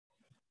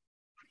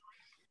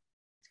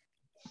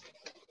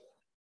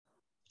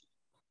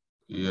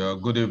Yeah,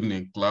 good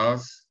evening,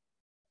 class.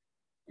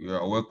 You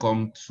are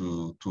welcome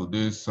to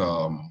today's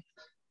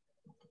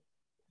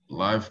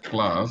live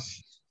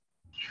class.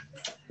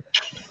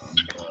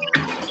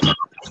 And,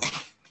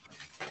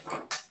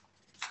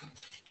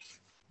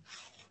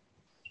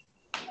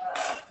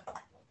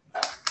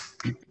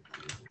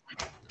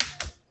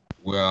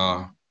 we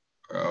are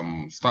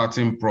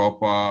starting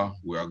proper.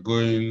 We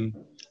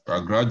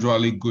are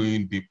gradually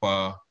going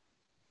deeper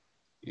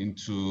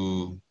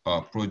into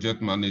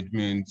project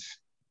management.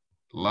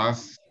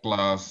 Last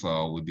class,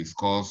 we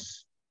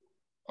discussed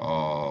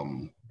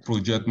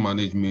project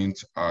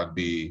management at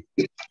the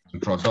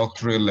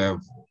introductory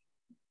level.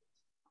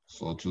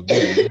 So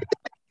today,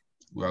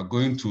 we are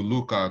going to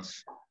look at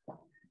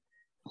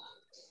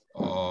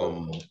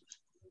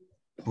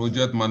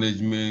project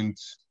management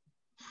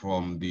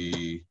from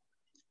the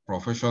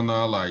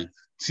professional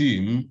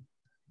team,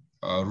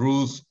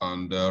 roles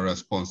and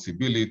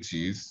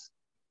responsibilities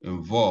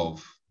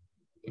involved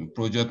in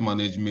project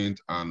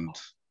management and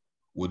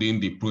within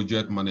the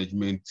project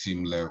management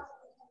team level.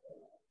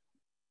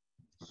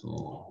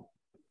 So,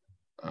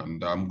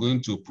 and I'm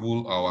going to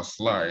pull our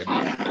slide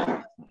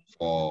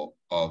for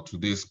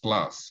today's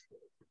class.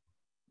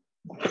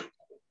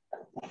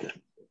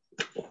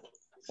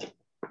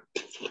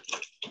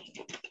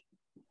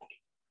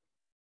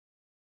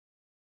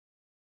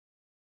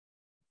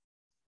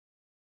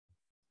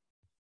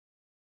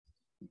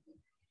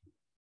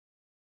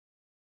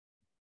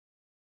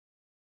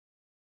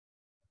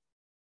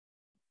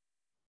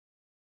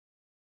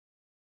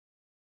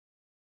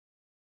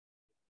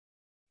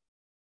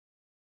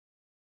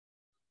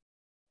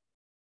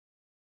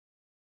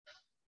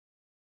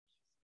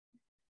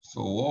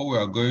 So what we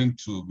are going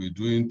to be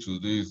doing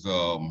today is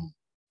we're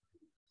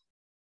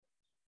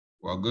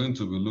going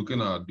to be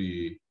looking at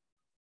the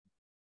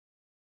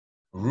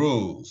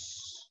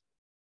roles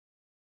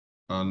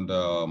and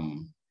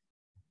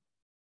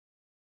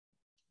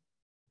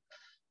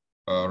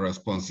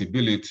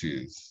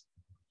responsibilities,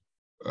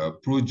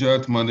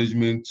 project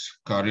management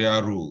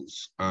career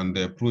roles, and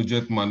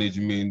project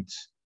management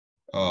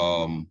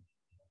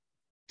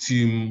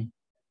team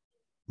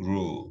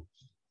roles.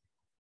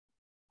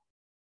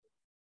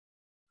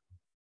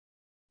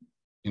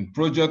 In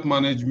project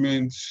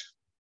management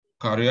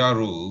career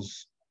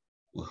roles,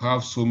 we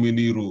have so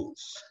many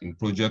roles in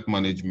project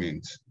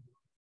management.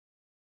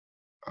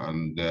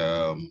 And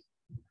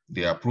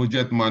they are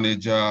project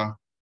manager,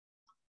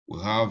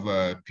 we have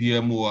a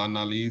PMO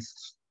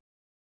analyst,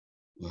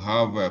 we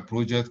have a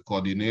project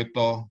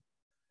coordinator,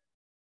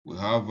 we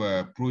have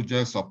a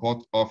project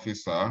support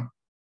officer,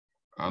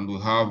 and we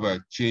have a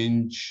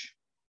change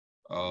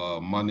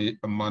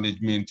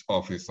management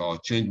officer or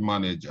change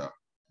manager.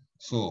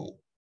 So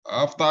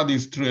after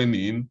this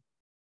training,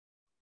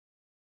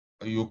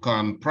 you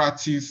can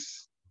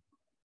practice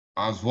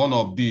as one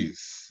of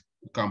these.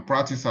 You can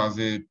practice as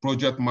a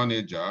project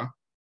manager,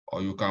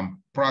 or you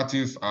can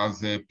practice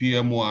as a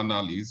PMO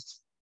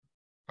analyst,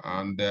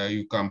 and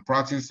you can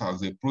practice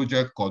as a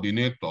project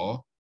coordinator.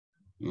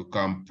 You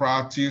can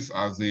practice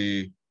as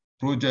a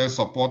project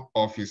support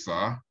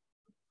officer,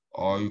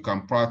 or you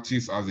can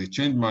practice as a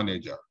change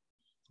manager.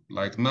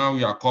 Like now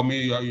you are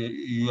coming,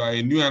 you are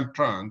a new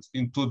entrant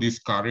into this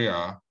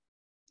career.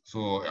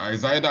 So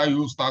it's either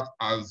you start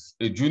as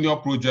a junior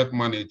project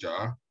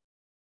manager,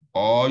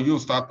 or you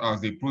start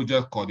as a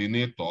project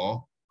coordinator,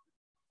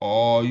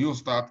 or you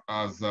start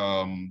as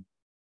a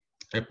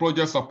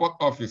project support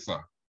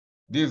officer.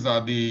 These are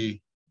the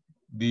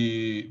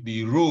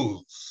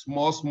roles,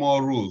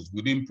 small roles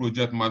within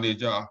project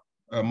manager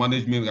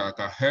management that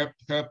can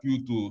help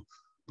you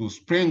to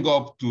spring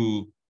up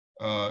to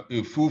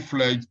a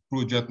full-fledged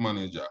project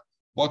manager.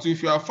 But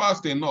if you are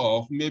fast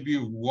enough, maybe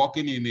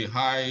working in a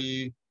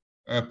high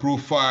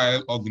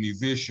profile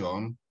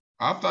organization,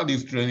 after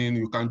this training,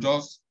 you can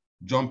just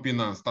jump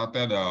in and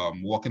started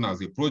working as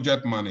a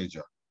project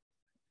manager.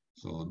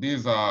 So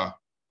these are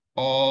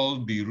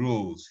all the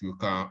roles you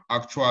can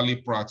actually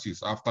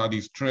practice after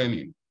this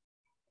training.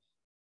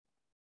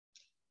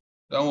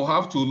 Then we'll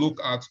have to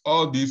look at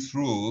all these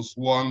roles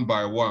one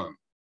by one.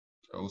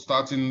 So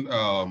starting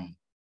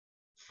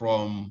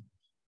from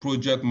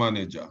project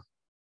manager.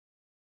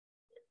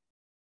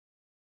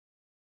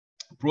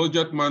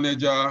 Project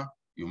manager,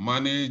 you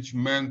manage,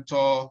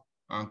 mentor,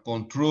 and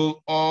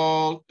control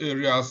all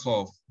areas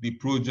of the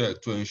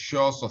project to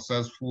ensure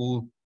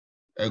successful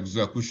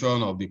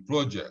execution of the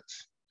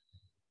project,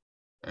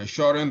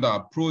 ensuring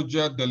that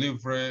project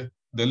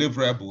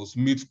deliverables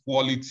meet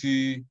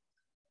quality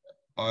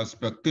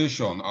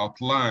expectation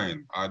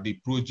outlined at the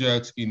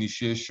project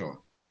initiation.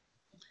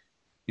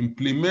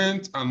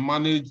 Implement and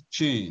manage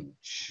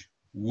change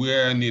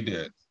where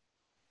needed.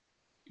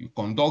 You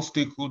conduct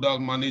stakeholder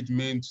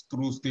management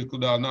through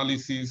stakeholder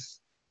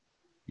analysis.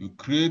 You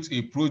create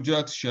a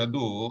project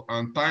schedule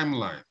and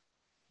timeline.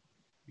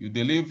 You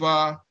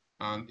deliver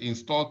and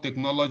install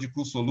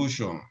technological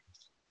solutions.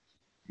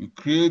 You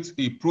create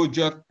a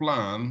project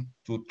plan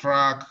to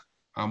track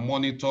and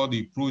monitor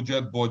the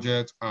project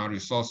budget and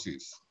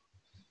resources.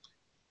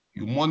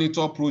 You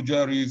monitor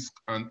project risk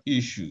and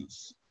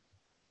issues.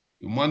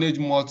 You manage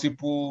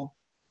multiple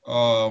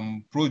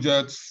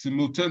projects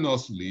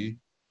simultaneously,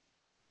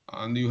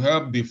 and you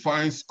help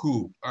define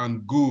scope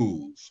and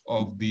goals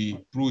of the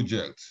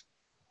project.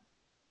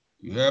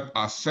 You help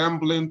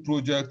assembling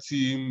project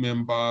team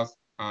members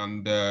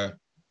and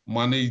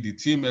manage the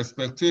team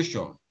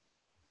expectation.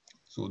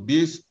 So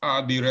these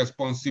are the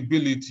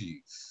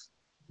responsibilities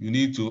you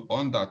need to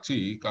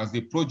undertake as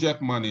the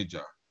project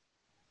manager.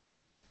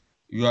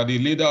 You are the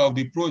leader of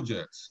the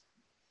project.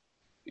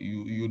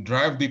 You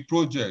drive the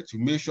project. You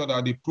make sure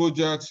that the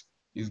project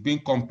is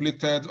being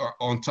completed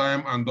on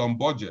time and on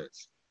budget.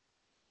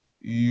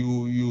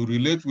 You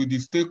relate with the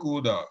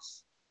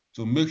stakeholders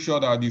to make sure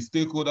that the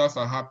stakeholders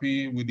are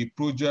happy with the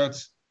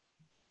project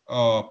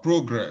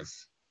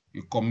progress.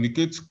 You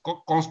communicate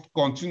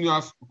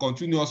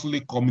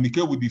continuously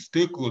communicate with the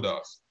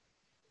stakeholders.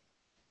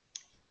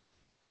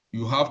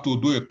 You have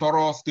to do a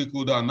thorough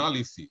stakeholder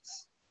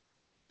analysis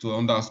to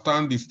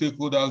understand the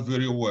stakeholders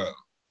very well,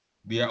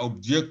 their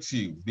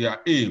objective, their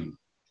aim.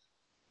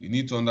 You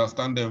need to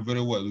understand them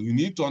very well. You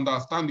need to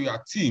understand your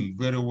team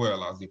very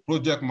well as a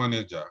project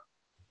manager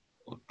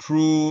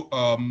through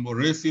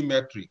RACI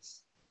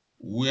metrics,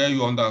 where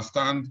you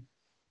understand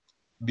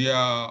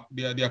their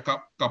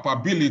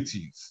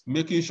capabilities,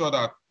 making sure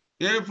that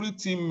every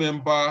team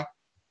member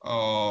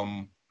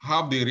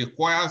have the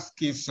required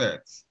skill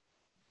sets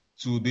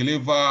to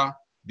deliver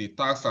the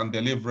tasks and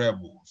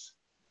deliverables.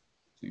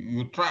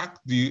 You track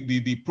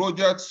the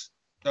project's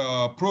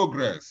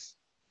progress.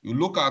 You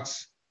look at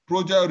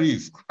project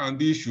risk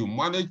and issue,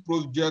 manage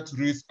project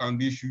risk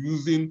and issue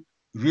using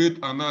RAID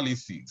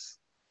analysis,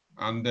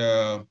 and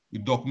you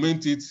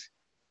document it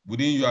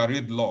within your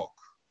RAID log.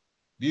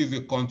 This is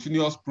a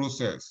continuous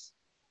process.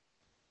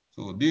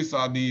 So these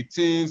are the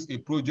things a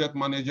project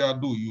manager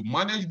do. You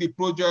manage the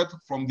project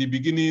from the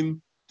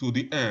beginning to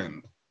the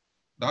end.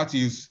 That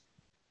is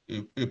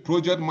a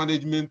project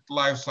management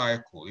life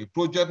cycle. A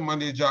project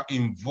manager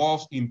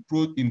involves in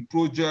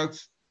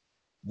projects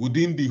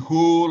within the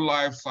whole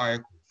life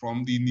cycle,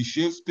 from the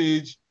initial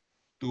stage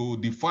to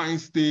define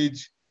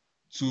stage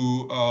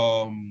to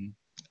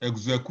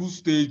execute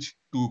stage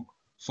to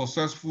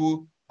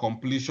successful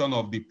completion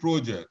of the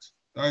project.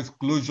 That is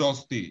closure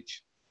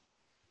stage.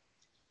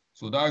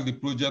 So that is the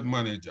project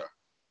manager.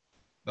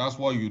 That's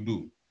what you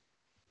do.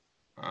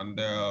 And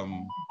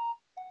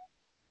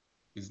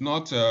it's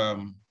not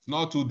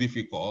too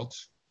difficult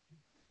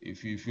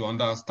if you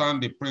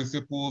understand the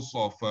principles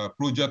of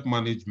project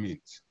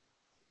management.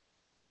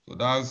 So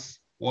that's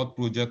what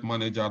project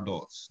manager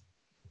does.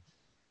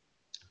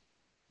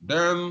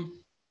 Then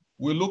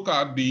we look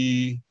at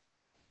the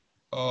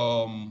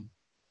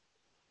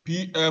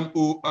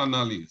PMO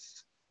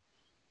analyst.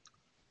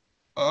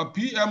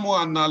 PMO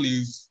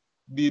analyst,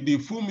 the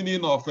full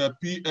meaning of a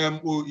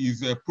PMO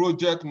is a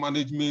project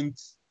management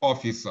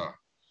officer.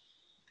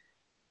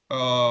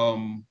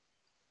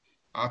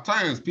 At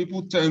times,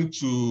 people tend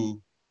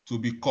to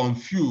be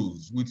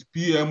confused with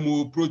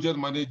PMO, project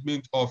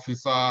management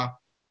officer,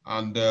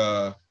 and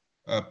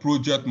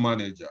project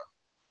manager.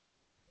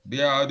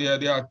 There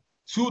are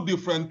two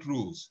different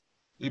roles.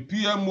 A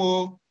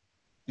PMO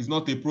is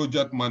not a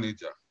project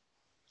manager,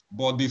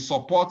 but they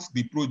support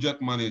the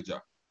project manager.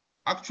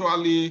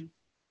 Actually,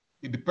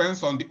 it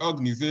depends on the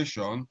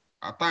organization.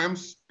 At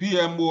times,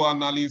 PMO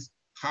analysts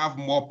have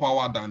more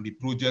power than the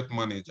project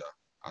manager.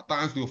 At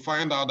times, you'll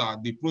find out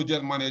that the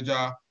project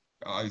manager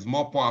is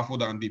more powerful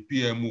than the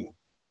PMO.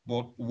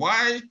 But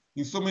why,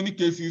 in so many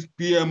cases,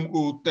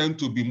 PMO tend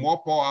to be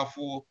more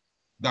powerful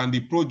than the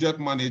project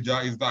manager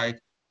is like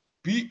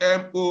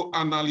PMO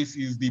analyst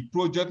is the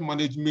project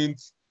management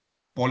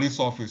police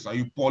officer.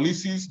 You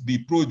policies the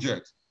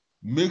project,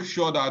 make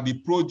sure that the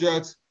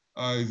project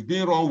is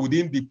being run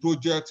within the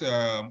project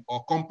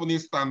or company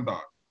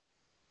standard.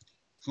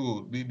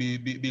 So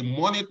they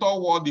monitor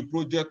what the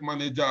project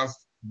managers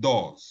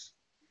does.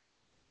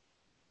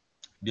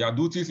 Their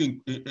duties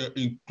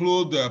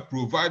include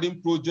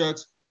providing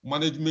project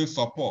management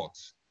support.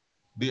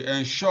 They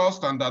ensure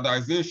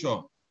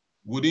standardization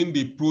within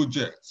the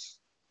project.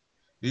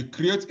 They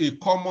create a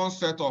common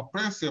set of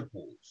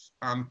principles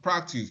and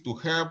practice to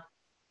help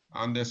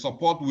and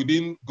support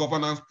within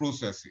governance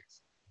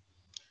processes.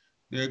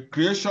 The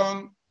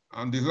creation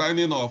and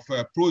designing of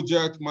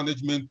project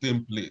management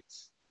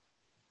templates,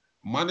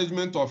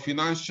 management of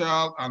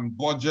financial and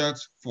budget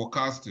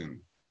forecasting,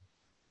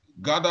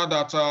 gather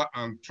data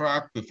and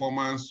track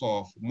performance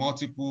of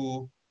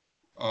multiple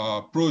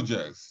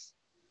projects,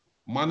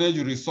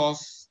 manage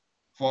resource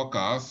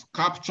forecasts,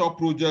 capture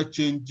project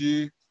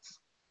changes,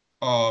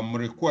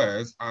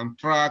 requests, and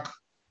track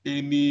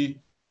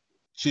any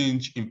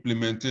change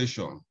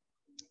implementation.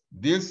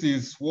 This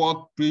is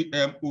what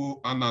PMO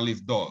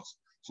analyst does.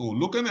 So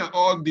looking at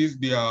all these,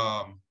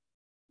 their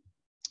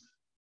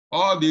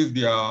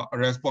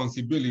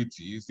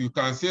responsibilities, you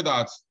can see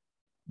that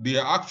they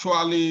are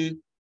actually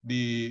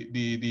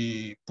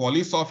the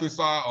police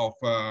officer of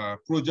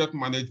project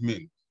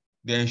management.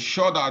 They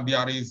ensure that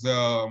there is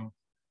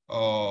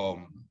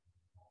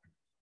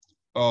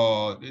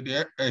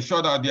they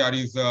ensure that there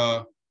is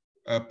a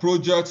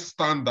project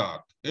standard.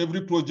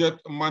 Every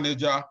project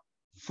manager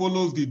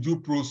follows the due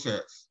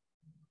process,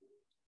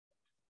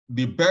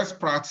 the best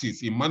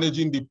practice in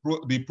managing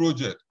the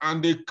project,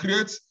 and they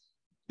create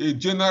a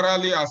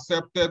generally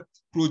accepted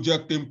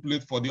project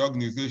template for the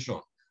organization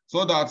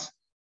so that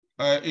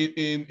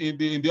in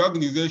the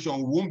organization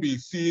we won't be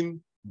seeing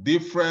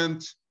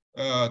different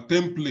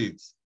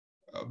templates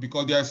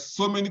because there's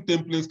so many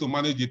templates to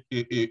manage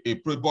a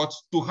project, but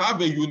to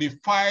have a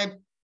unified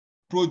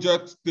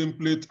project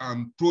template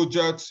and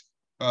project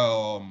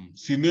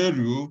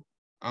scenario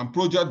and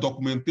project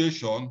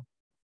documentation,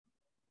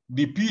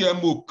 the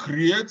PMO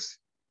creates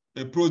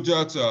a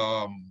project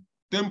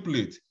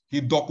template.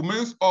 He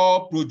documents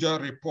all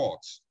project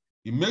reports.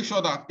 He makes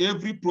sure that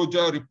every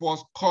project report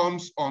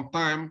comes on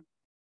time,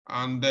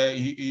 and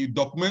he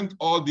documents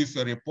all these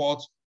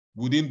reports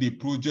within the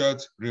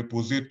project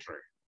repository.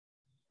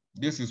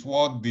 This is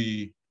what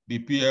the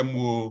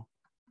PMO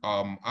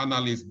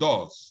analyst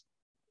does.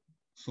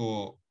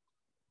 So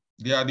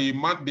they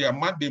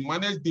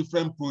manage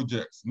different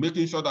projects,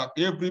 making sure that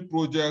every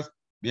project,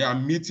 they are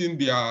meeting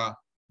their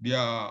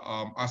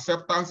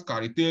acceptance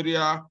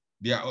criteria,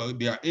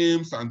 their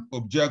aims and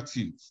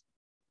objectives.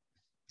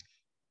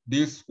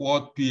 This is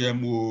what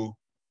PMO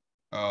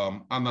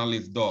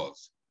analyst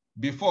does.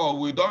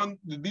 Before,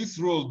 this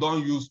role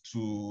don't used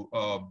to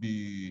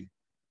be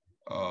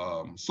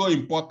so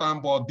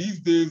important, but these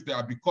days they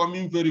are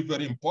becoming very,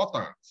 very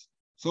important.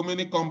 So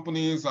many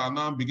companies are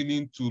now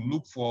beginning to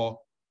look for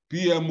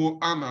PMO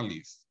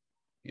analysts.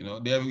 You know,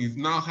 there is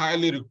now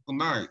highly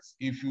recognized.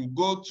 If you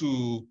go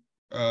to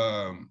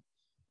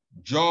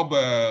job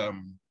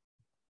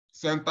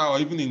center or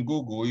even in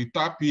Google, you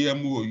type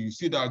PMO, you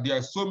see that there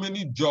are so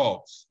many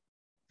jobs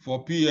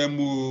for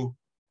PMO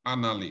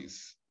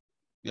analysts.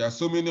 There are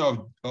so many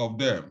of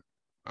them.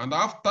 And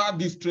after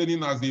this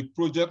training as a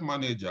project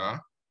manager,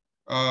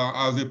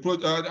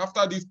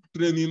 after this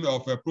training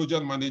of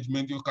project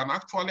management, you can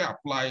actually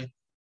apply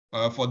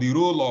for the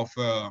role of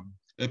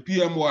a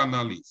PMO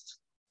analyst.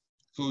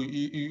 So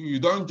you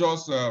don't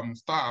just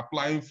start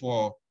applying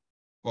for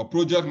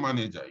project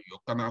manager. You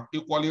can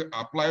equally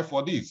apply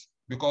for this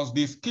because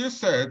the skill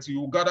sets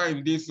you gather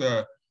in this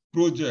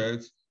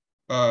project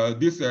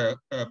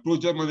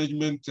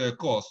management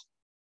course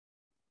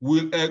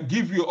will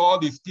give you all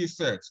the skill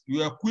sets.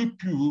 You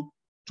equip you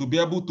to be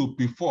able to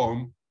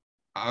perform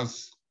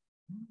as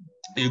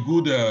a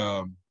good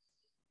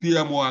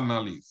PMO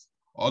analyst.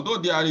 Although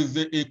there is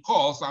a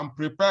course I'm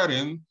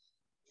preparing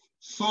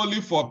solely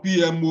for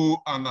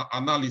PMO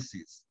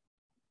analysis.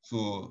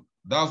 So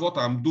that's what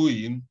I'm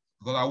doing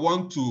because I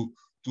want to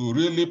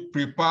really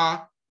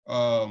prepare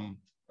a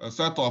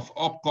set of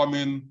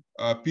upcoming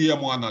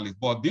PMO analysts.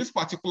 But this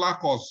particular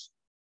course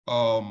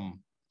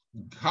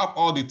have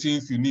all the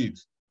things you need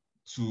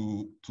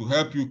to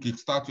help you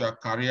kickstart your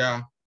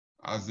career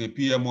as a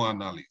PMO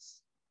analyst.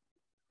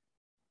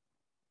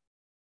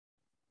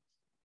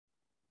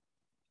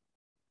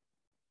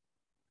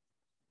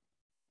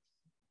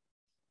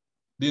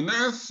 The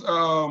next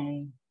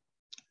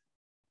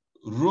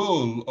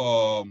role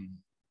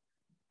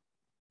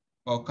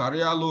or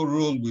career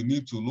role we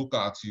need to look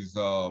at is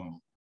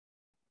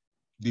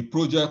the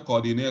project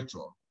coordinator.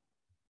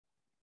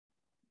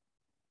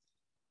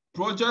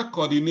 Project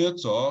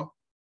coordinator,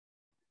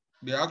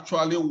 they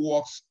actually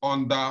works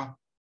under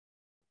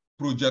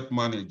project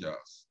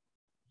managers.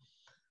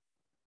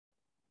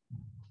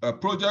 A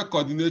project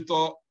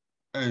coordinator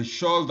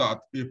ensures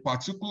that a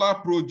particular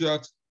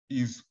project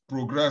is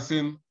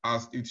progressing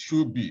as it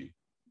should be.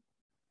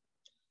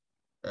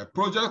 A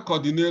project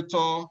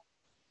coordinator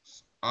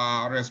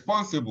are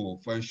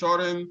responsible for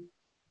ensuring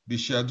the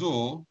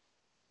schedule,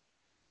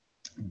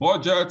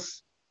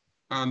 budgets,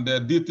 and the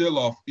detail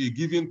of a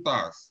given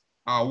task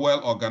are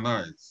well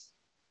organized.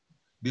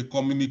 They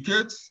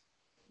communicate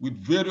with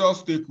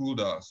various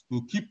stakeholders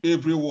to keep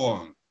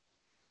everyone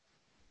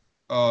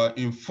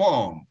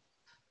informed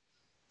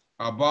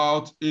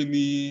about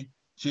any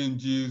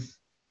changes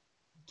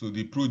to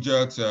the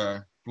project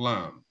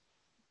plan.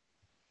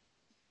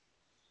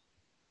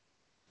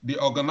 They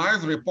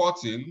organize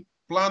reporting,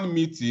 plan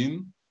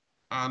meeting,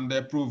 and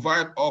they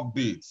provide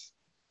updates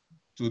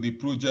to the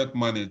project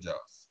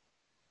managers.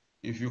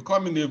 If you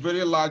come in a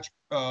very large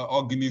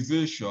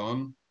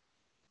organization,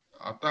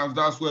 at times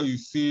that's where you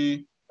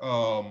see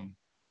a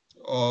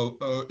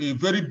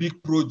very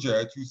big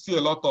project. You see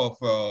a lot of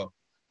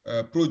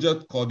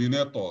project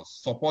coordinators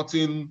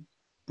supporting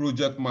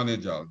project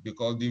managers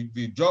because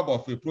the job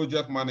of a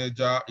project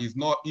manager is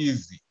not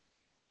easy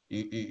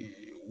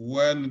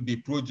when the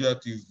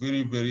project is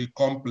very, very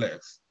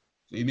complex.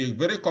 So in a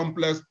very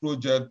complex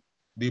project,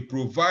 they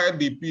provide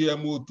the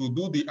PMO to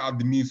do the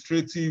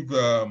administrative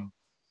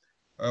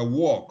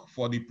work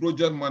for the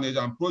project manager,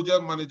 and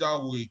project manager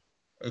will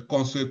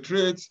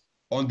concentrate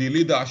on the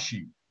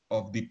leadership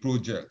of the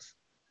project.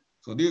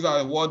 So these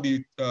are what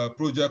the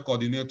project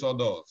coordinator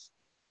does.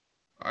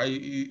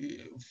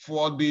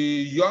 For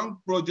the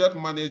young project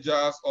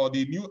managers or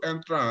the new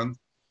entrants,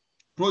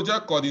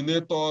 project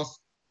coordinators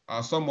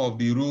are some of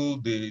the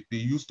rules they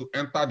use to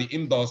enter the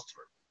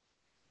industry.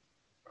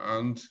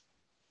 And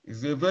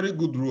it's a very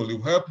good rule. It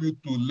will help you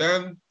to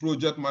learn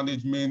project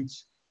management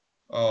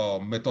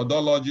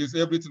methodologies,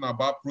 everything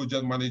about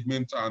project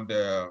management and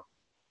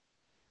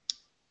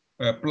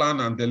plan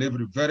and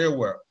delivery very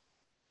well.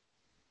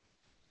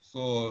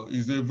 So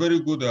it's a very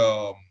good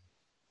a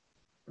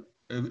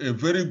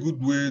very good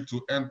way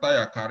to enter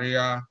your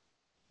career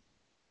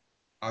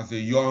as a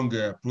young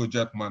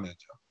project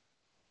manager.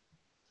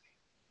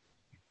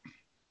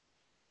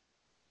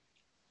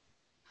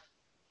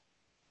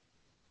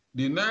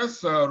 The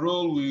next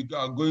role we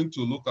are going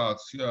to look at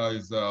here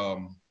is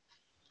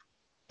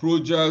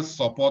project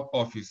support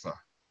officer.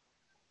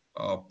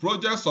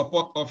 Project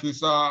support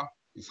officer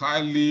is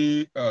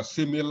highly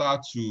similar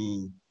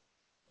to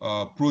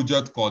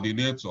project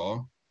coordinator.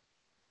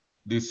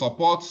 They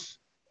support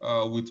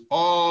with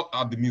all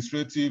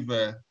administrative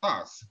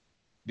tasks.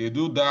 They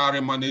do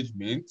diary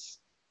management.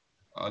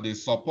 They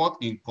support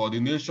in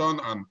coordination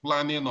and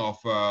planning of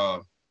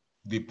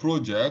the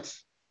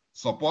projects,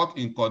 support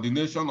in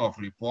coordination of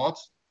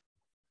reports,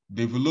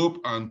 develop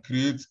and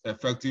create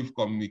effective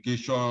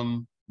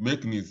communication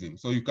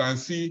mechanisms. So you can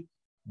see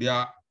they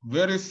are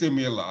very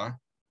similar,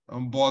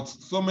 but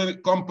so many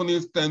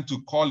companies tend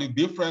to call it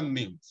different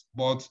names.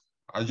 But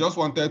I just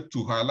wanted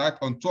to highlight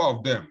on two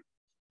of them.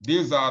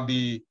 These are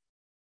the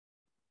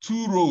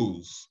two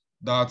roles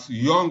that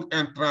young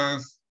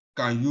entrants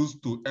can use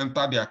to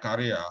enter their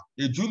career.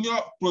 A junior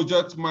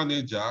project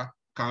manager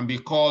can be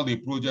called a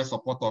project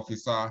support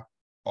officer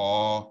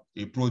or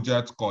a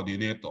project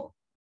coordinator.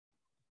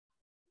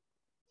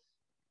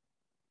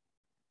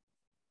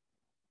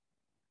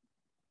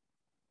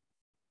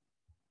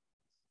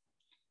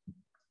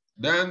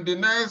 Then the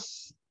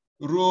next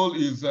role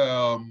is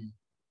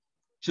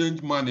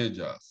change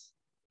managers.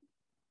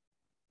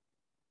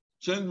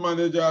 Change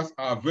managers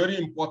are a very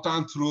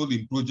important role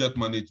in project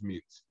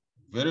management.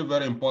 Very,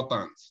 very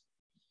important.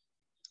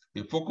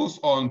 They focus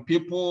on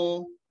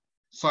people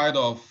side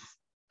of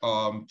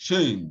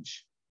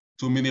change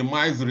to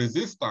minimize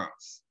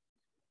resistance.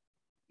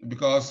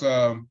 Because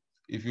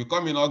if you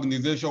come in an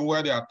organization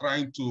where they are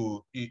trying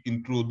to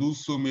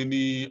introduce so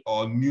many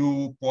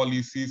new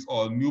policies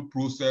or new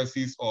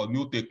processes or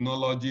new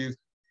technologies,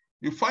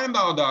 you find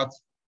out that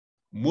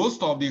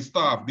most of the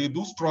staff, they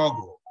do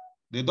struggle.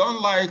 They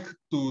don't like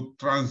to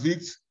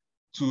transit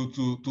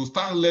to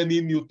start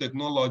learning new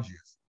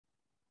technologies.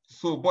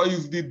 So, but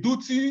it's the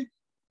duty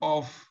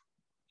of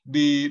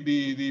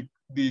the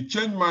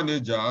change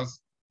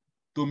managers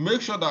to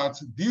make sure that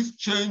this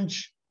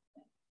change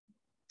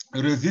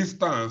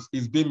resistance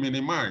is being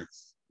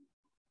minimized.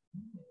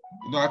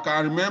 You know, I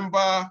can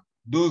remember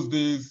those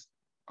days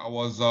I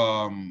was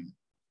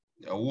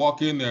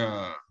working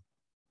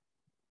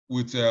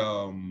with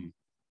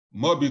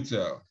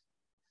Mobitel,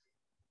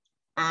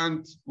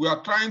 and we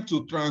are trying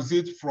to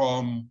transit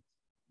from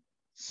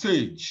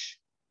Sage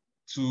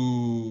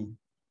to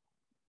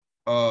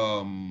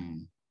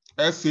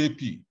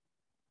SAP.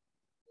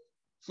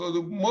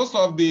 So most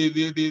of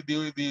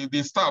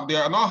the staff, they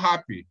are not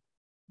happy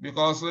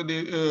because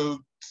they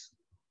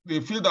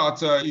feel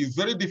that it's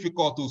very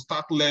difficult to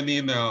start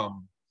learning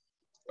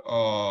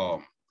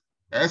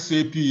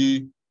SAP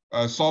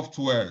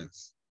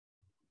softwares.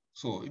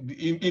 So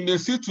in a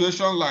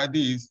situation like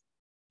this,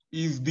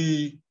 is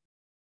the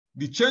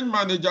change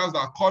managers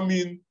that come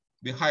in,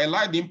 they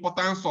highlight the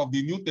importance of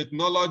the new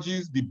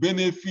technologies, the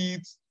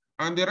benefits,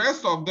 and the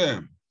rest of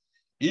them.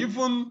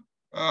 Even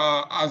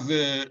as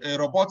a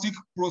robotic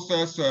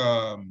process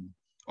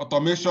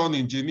automation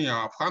engineer,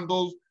 I've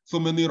handled so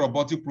many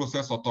robotic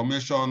process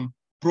automation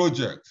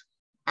projects.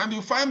 And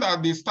you find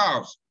that the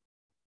staffs,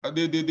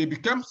 they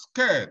become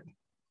scared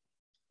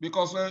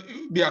because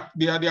their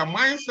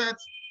mindset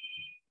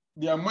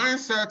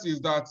is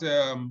that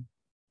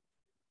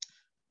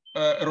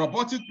a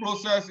robotic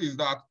process is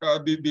that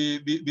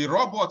the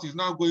robot is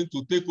now going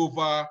to take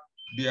over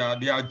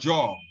their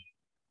job.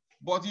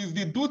 But it's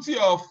the duty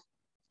of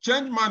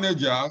change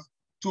managers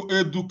to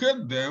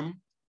educate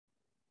them,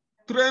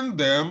 train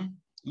them,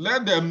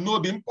 let them know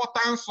the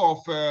importance of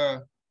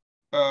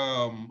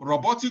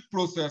robotic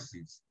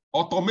processes,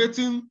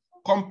 automating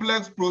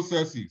complex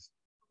processes,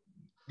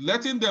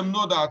 letting them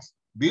know that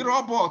the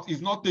robot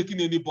is not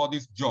taking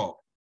anybody's job.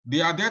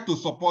 They are there to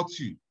support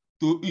you,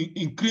 to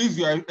increase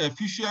your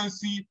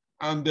efficiency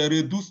and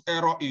reduce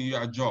error in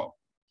your job.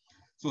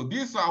 So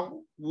these are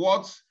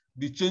what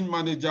the change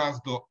managers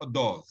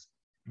does.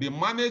 They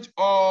manage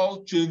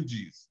all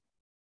changes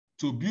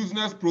to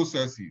business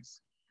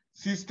processes,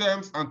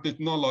 systems, and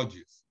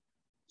technologies.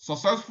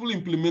 Successful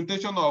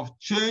implementation of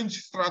change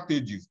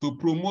strategies to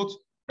promote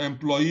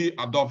employee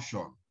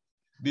adoption.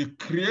 They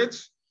create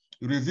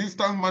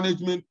resistance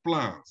management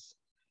plans.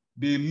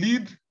 They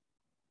lead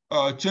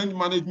change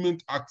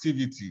management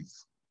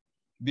activities.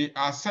 They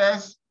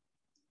assess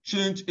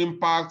change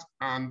impact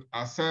and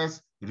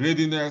assess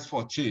readiness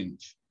for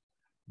change.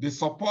 They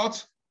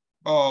support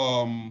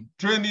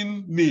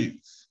training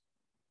needs,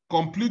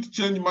 complete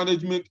change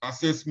management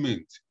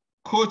assessment,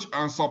 coach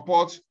and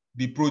support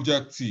the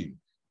project team.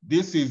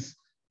 This is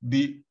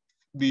the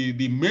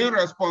main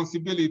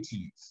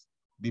responsibilities,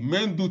 the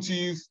main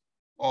duties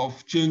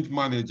of change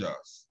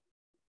managers.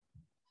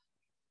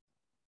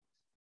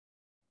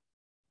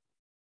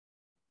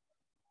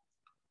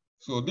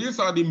 So these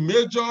are the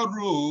major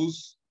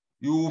roles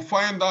you will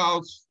find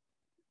out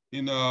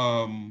in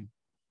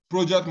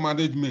project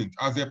management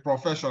as a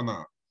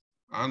professional.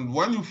 And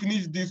when you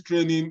finish this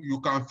training, you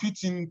can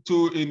fit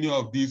into any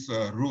of these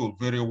roles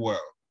very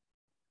well.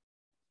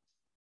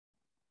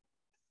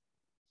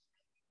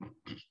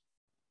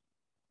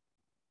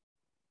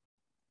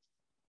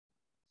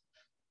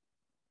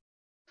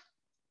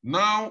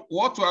 Now,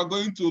 what we are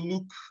going to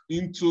look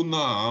into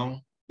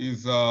now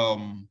is,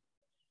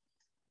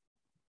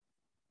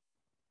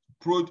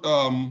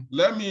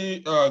 let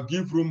me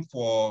give room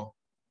for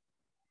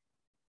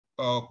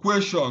a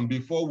question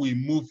before we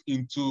move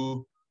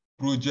into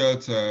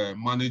project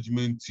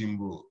management team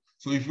role.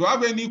 So if you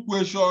have any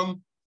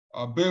question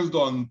based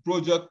on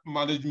project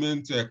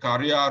management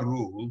career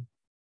role,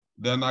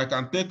 then I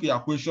can take your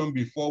question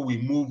before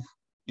we move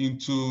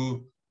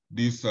into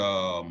this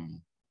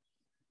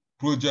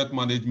project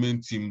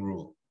management team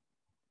role.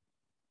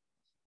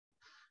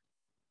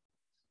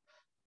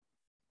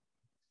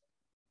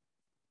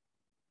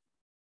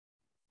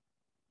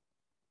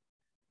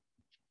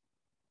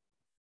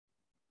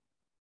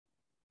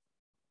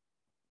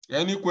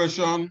 Any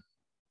question?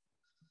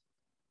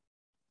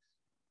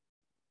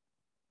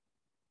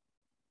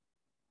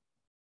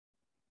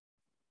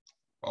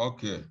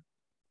 Okay,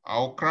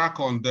 I'll crack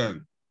on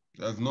then.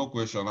 There's no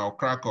question, I'll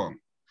crack on.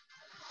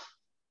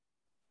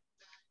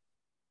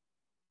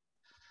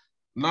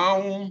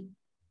 Now,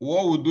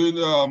 what we're doing,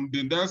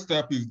 the next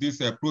step is this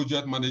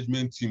project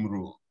management team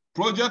role.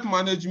 Project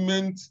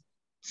management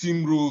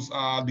team roles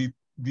are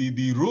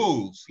the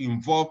roles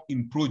involved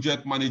in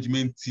project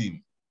management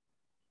team.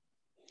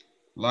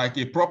 Like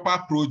a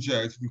proper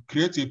project, you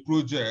create a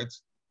project,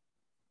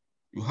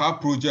 you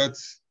have project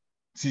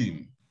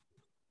team,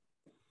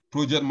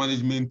 project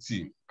management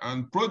team.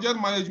 And project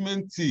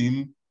management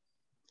team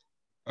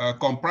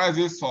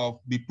comprises of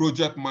the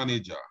project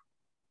manager,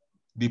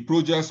 the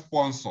project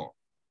sponsor,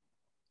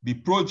 the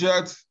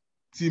project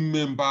team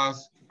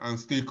members, and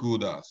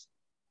stakeholders.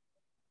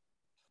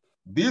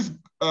 This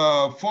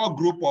four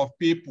group of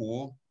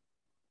people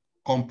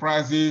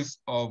comprises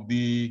of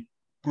the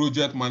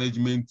project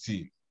management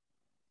team.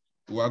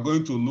 We are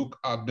going to look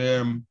at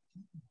them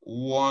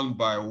one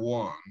by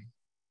one.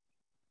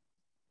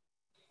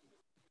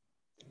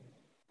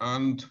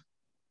 And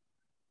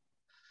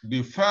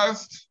the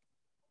first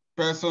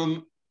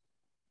person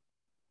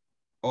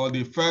or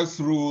the first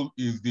role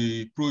is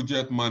the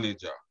project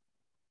manager.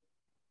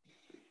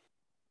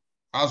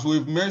 As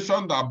we've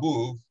mentioned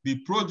above, the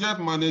project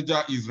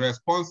manager is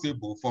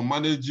responsible for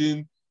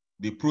managing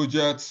the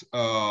project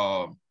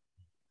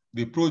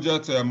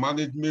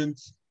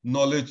management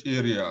knowledge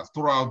areas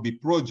throughout the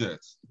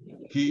project.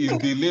 He is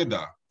the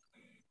leader.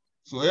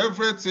 So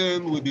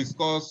everything we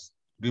discuss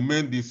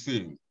remains the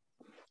same.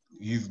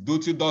 His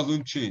duty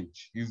doesn't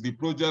change. He's the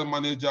project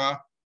manager.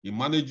 He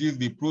manages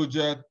the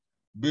project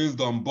based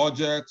on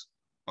budget,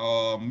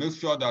 make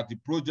sure that the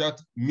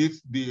project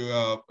meets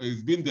the,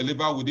 is being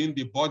delivered within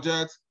the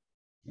budget,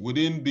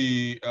 within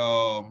the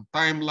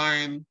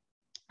timeline,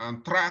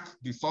 and track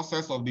the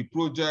success of the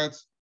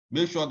project,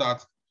 make sure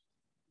that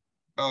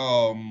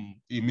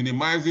it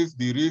minimizes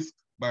the risk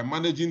by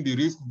managing the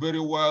risk very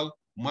well,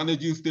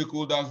 managing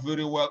stakeholders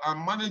very well,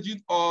 and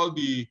managing all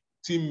the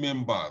team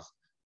members,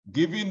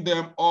 giving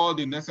them all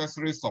the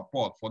necessary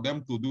support for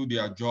them to do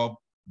their job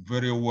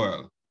very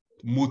well,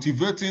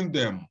 motivating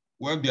them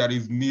when there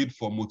is need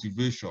for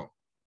motivation.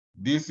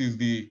 This is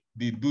the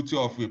duty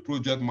of a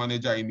project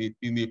manager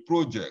in a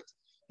project.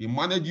 He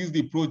manages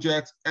the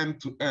project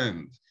end to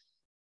end.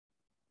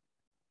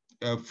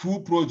 A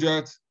full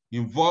project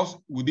involves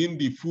within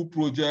the full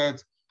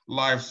project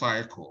life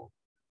cycle.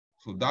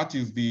 So that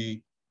is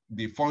the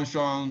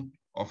function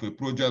of a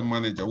project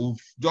manager.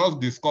 We've just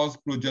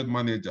discussed project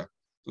manager.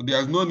 So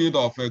there's no need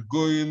of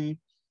going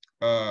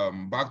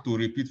back to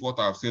repeat what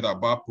I've said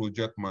about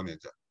project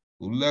manager.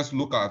 So let's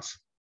look at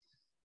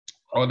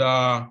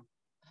other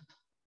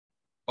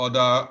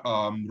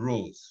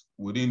roles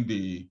within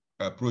the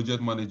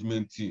project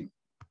management team.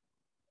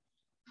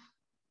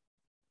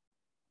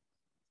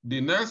 The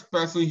next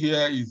person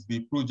here is the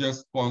project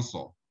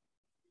sponsor.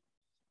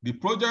 The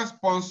project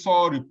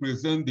sponsor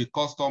represents the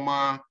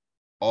customer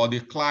or the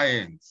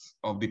clients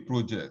of the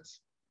project.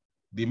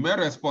 The main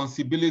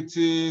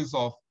responsibilities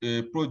of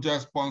a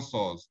project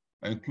sponsors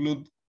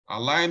include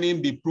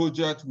aligning the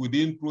project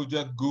within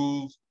project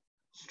goals,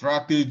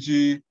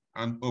 strategy,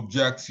 and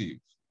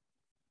objectives,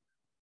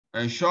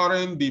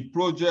 ensuring the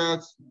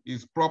project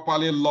is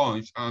properly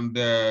launched and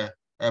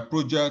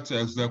project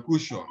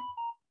execution,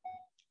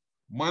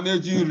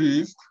 managing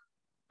risk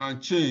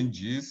and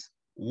changes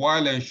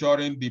while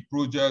ensuring the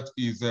project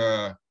is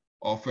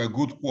of a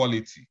good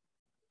quality.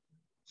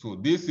 So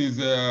this is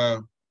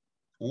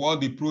what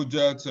the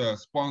project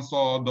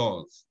sponsor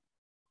does.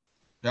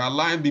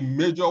 The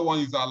major one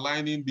is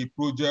aligning the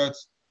project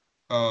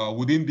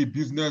within the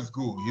business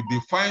goal. You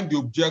define the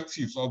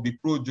objectives of the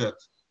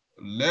project.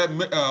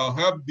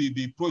 Help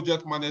the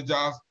project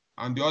managers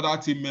and the other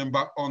team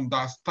members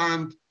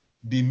understand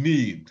the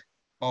need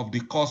of the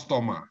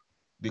customer.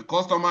 The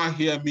customer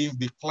here means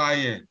the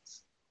client.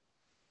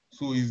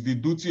 So it's the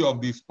duty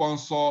of the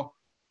sponsor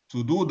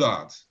to do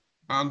that.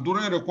 And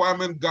during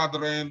requirement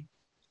gathering,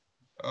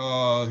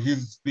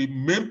 he's the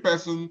main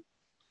person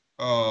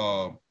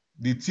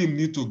the team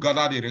need to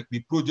gather the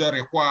project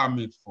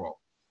requirement from.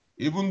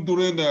 Even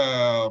during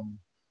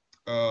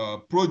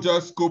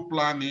project scope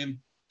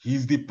planning,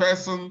 he's the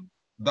person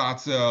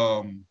that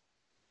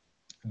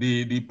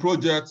the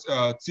project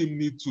team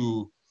need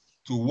to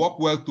work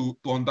well to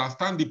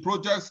understand the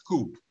project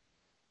scope.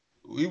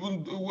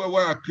 Even when we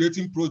are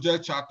creating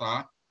project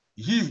charter,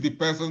 he's the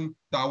person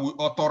that will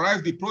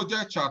authorize the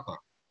project charter.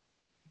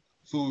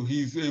 So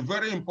he's a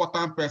very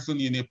important person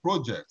in a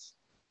project.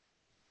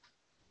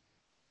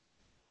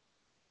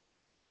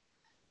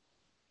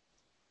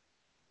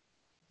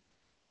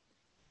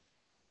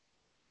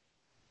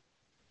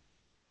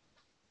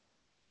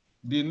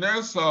 The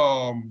next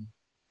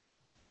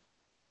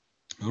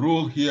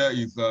role here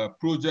is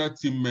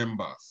project team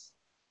members.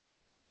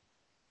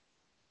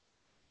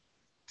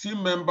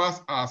 Team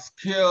members are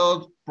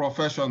skilled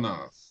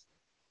professionals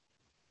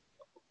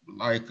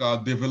like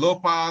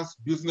developers,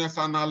 business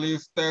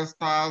analysts,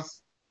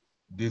 testers,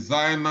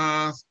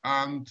 designers,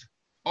 and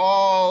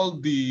all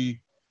the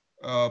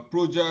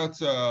project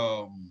we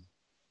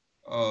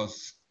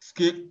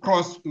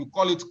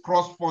call it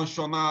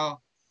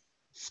cross-functional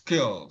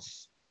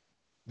skills,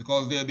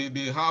 because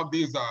they have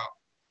these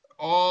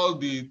all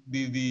the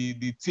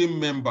team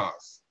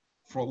members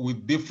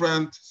with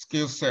different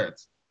skill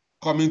sets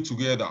coming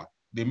together.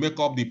 They make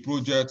up the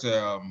project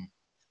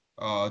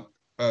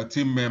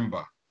team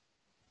member.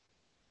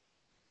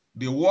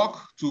 They work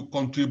to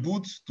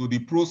contribute to the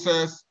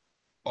process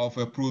of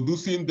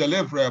producing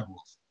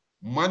deliverables,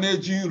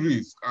 managing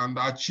risk, and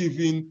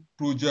achieving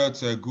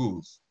project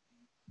goals.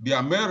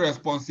 Their main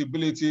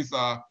responsibilities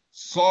are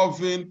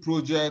solving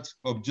project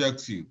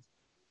objectives,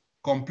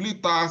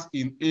 complete tasks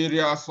in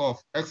areas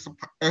of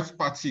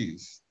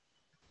expertise,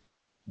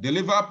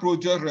 deliver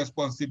project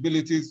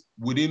responsibilities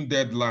within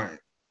deadline,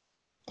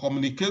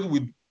 communicate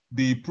with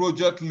the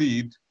project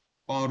lead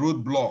on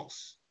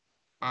roadblocks,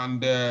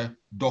 and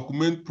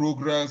document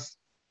progress,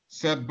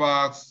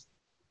 setbacks,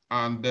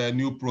 and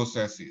new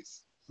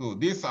processes. So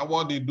these are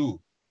what they do.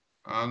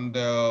 And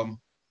their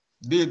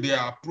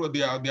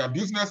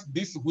business,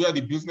 this is where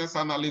the business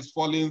analysts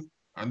fall in,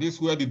 and this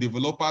is where the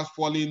developers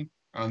fall in,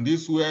 and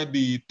this is where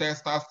the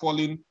testers fall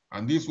in,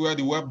 and this is where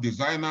the web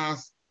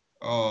designers,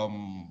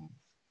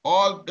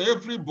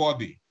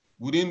 everybody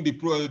within the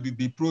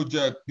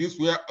project, this is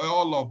where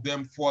all of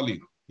them fall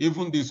in,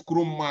 even the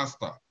Scrum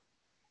Master,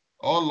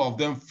 all of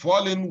them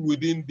falling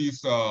within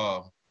this,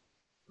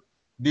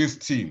 this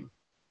team.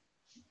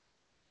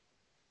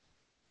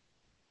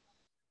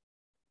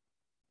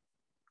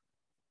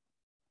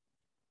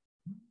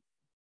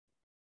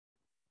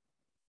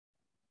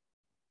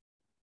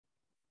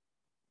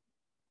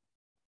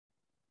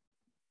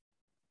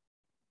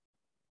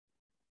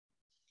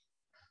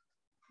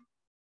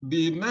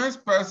 The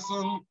next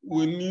person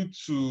we need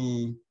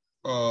to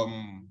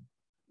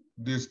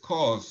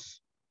discuss,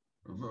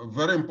 a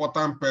very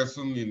important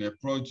person in a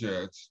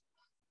project,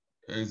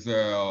 is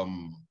the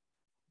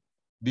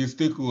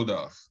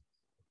stakeholders.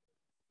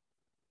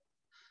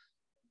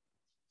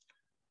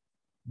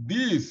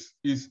 This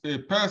is a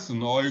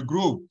person or a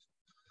group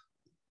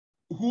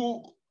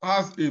who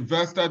has a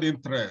vested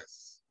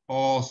interest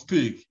or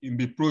stake in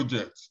the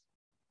project.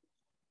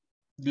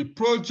 The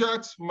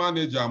project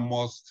manager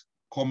must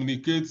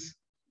communicate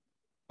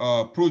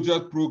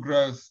project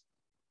progress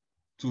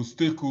to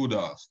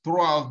stakeholders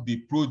throughout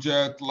the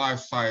project life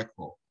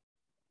cycle.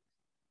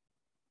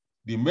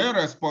 The main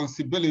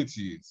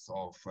responsibilities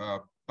of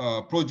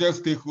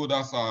project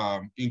stakeholders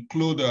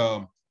include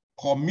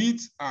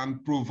commit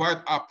and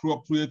provide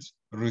appropriate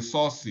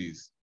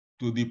resources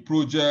to the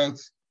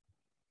project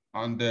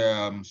and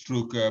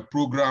the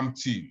program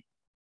team.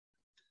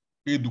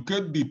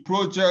 Educate the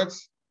project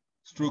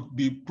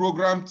the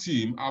program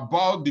team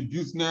about the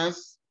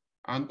business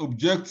and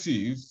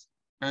objectives,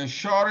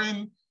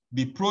 ensuring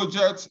the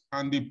project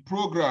and the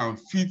program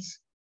fits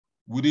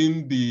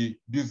within the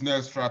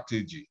business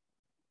strategy.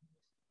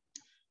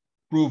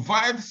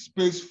 Provide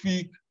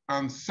specific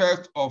and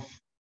set of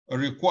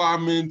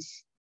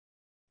requirements,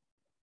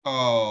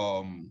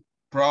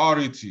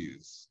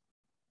 priorities.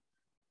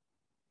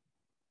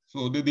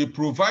 So they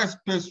provide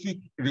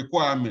specific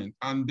requirements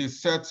and they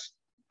set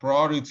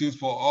priorities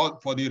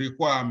for the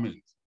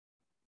requirement.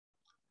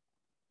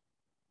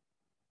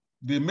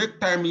 They make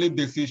timely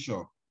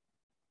decisions.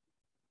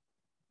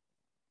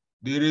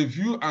 They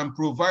review and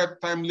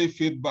provide timely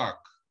feedback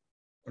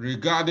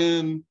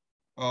regarding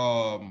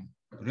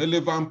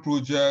relevant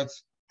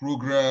projects,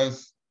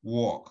 progress,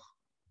 work.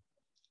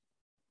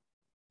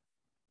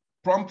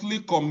 Promptly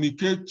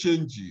communicate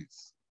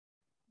changes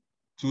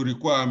to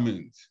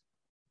requirements.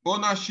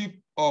 Ownership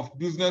of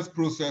business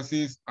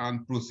processes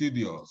and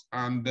procedures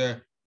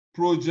and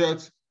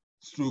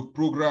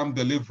project/program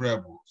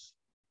deliverables.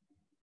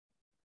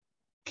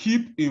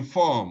 Keep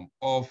informed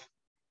of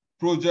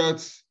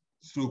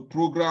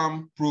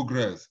projects/program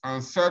progress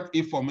and send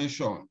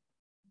information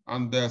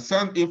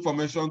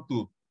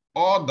to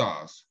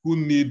others who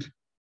need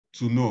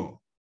to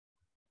know.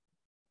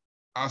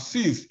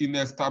 Assist in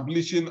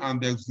establishing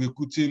and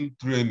executing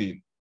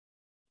training.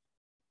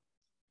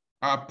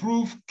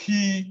 Approve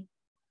key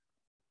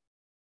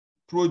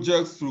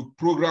projects through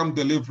program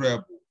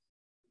deliverable,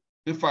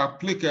 if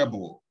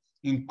applicable,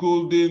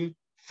 including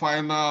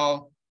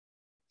final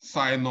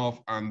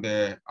sign-off and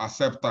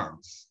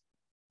acceptance.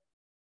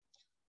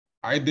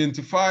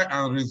 Identify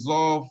and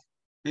resolve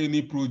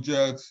any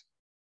projects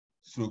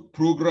through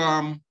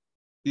program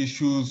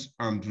issues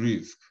and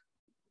risk.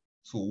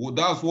 So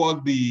that's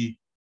what the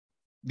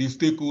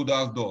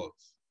stakeholders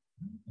does.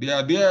 They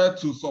are there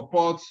to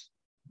support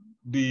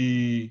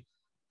the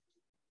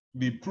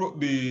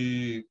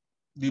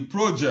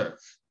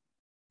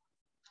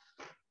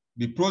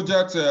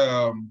project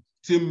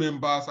team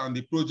members and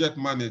the project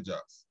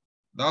managers.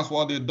 That's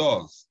what it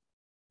does.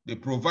 They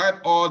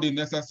provide all the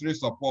necessary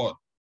support,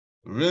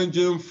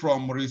 ranging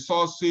from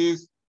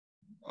resources,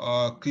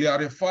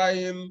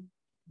 clarifying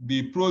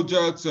the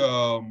project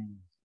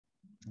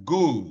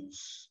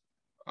goals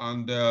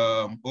and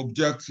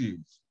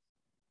objectives.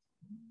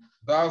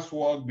 That's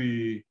what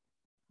they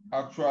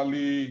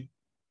actually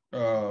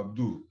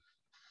do.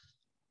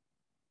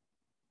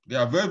 They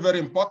are very, very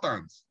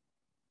important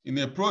in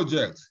a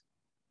project.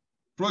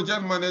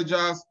 Project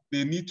managers,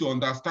 they need to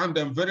understand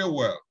them very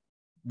well,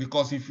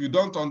 because if you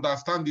don't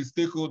understand the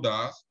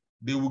stakeholders,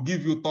 they will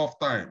give you tough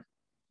time.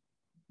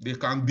 They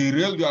can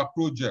derail your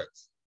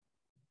project.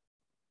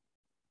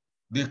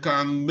 They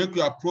can make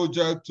your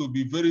project to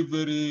be very,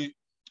 very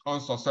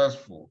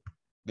unsuccessful.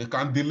 They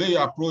can delay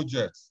your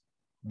project.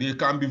 They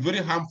can be very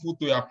harmful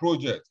to your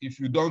project if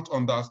you don't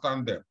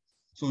understand them.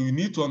 So you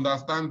need to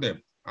understand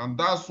them. And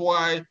that's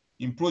why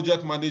in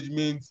project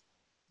management,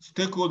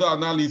 stakeholder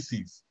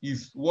analysis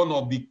is one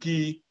of the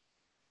key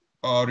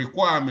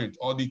requirements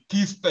or the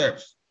key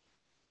steps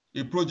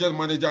a project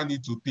manager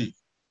needs to take,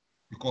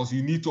 because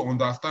you need to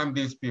understand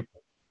these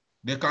people.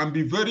 They can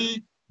be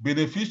very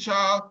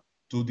beneficial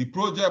to the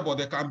project, but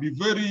they can be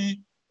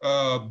very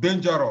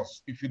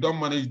dangerous if you don't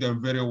manage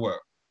them very well.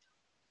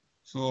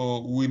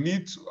 So we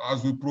need,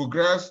 as we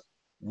progress,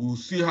 we'll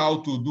see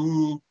how to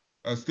do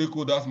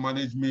stakeholders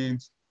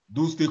management,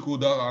 do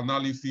stakeholder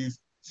analysis,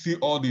 see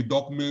all the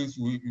documents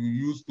we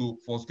use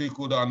for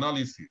stakeholder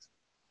analysis.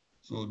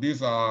 So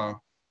these are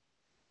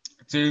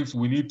things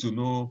we need to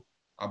know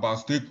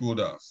about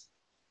stakeholders.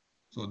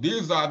 So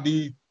these are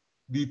the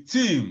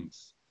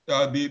teams,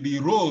 the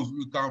roles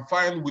you can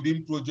find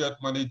within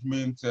project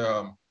management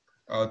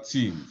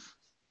teams.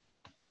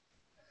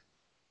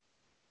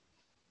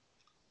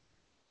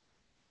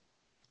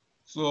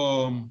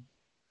 So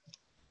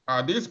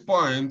at this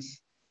point,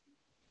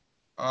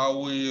 I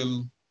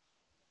will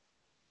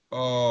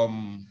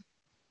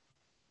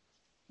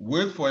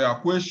wait for your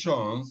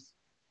questions,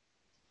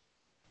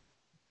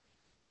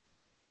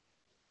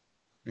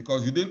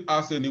 because you didn't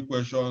ask any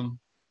question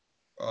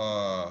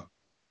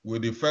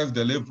with the first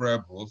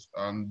deliverables,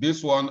 and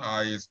this one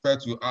I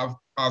expect you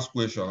ask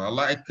questions. I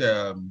like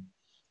to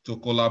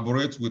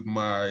collaborate with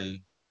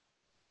my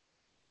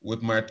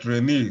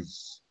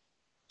trainees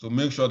to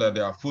make sure that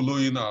they are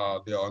following,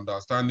 they are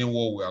understanding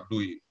what we are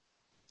doing.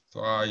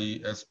 So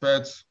I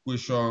expect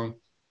questions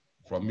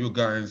from you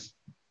guys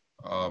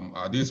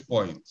at this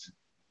point.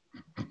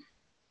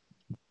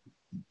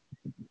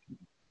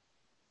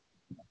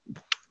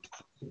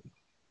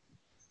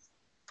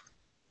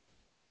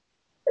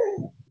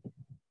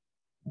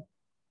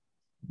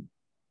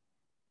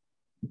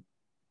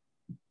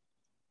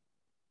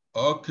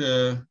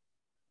 Okay.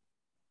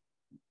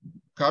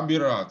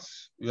 Kabirat,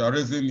 you are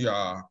raising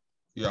your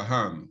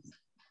hand.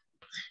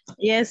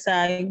 Yes,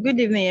 sir. Good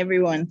evening,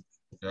 everyone.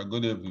 Yeah,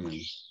 good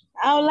evening.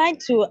 I would like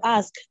to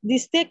ask the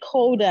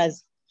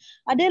stakeholders,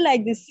 are they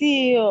like the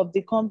CEO of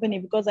the company?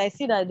 Because I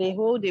see that they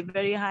hold a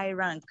very high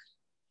rank.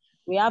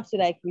 We have to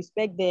like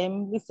respect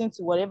them, listen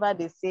to whatever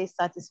they say,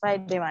 satisfy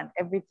them and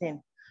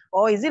everything.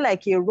 Or is it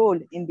like a role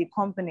in the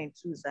company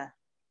too, sir?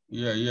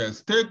 Yeah.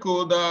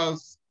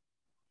 Stakeholders,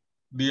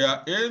 they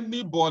are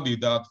anybody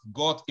that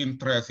got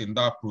interest in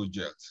that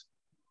project.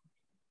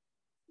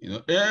 You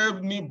know,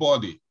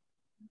 anybody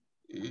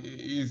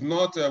is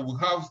not, we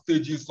have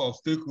stages of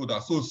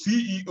stakeholders. So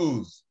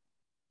CEOs,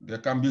 they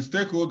can be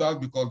stakeholders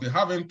because they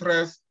have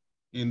interest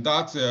in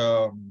that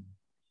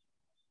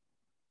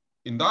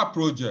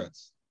project.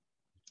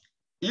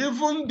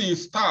 Even the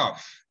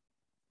staff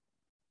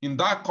in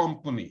that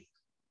company,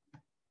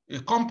 a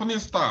company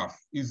staff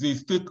is a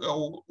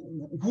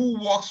who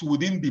works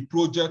within the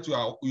project you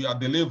are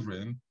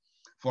delivering.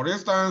 For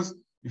instance,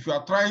 if you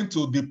are trying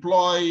to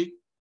deploy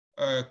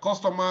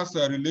customers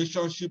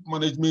relationship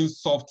management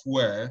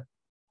software,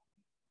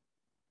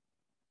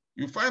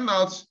 you find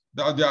out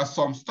that there are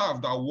some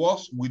staff that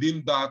works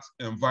within that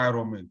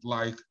environment,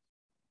 like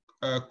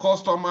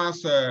customer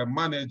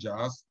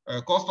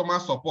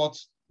support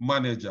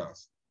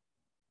managers.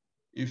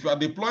 If you are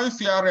deploying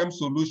CRM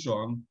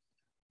solution,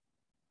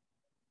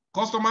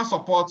 customer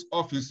support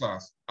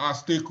officers are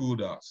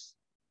stakeholders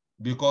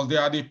because they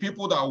are the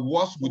people that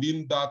work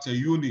within that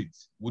unit,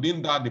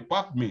 within that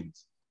department.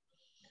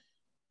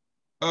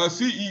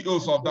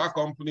 CEOs of that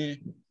company,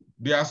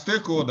 they are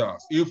stakeholders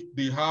if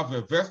they have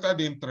a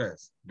vested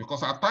interest,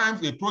 because at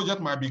times a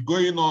project might be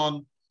going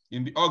on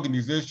in the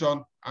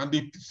organization and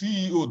the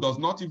CEO does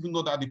not even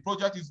know that the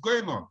project is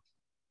going on.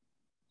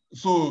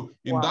 So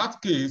in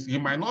that case, he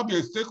might not be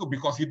a stakeholder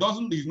because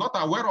he's not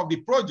aware of the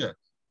project.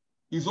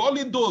 It's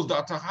only those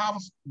that have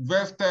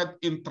vested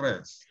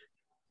interest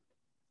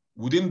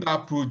within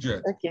that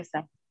project. Okay,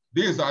 sir.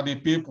 These are the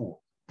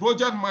people.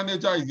 Project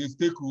manager is a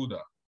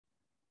stakeholder.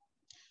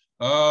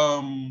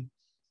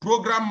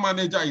 Program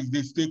manager is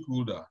the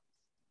stakeholder.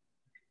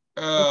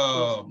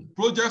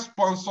 Project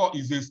sponsor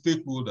is a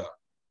stakeholder.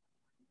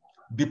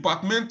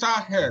 Departmental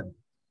head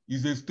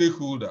is a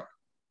stakeholder.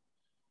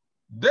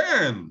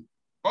 Then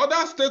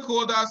other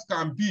stakeholders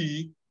can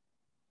be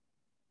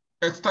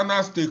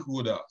external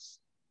stakeholders,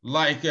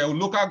 like a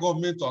local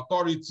government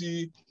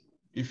authority.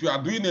 If you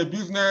are doing a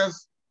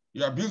business,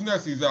 your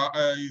business is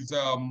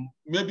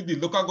maybe the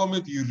local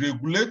government is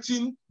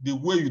regulating the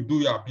way you do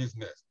your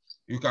business.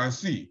 You can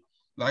see,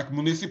 like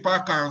municipal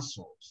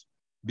councils,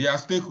 they are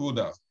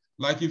stakeholders.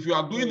 Like if you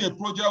are doing a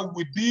project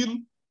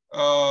within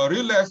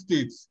real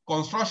estate,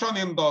 construction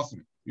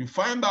industry, you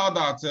find out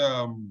that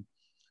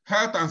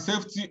health and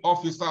safety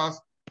officers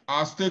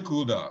are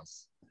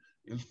stakeholders.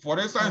 For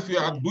instance, if you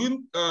are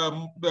doing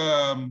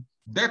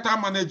data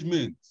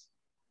management,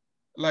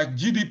 like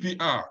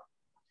GDPR,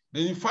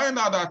 then you find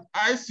out that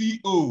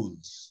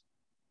ICOs,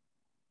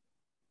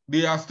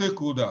 they are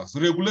stakeholders.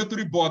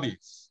 Regulatory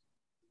bodies,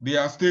 they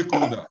are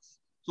stakeholders.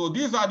 So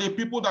these are the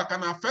people that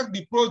can affect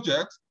the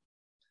project.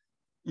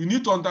 You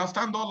need to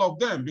understand all of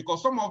them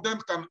because some of them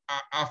can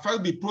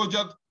affect the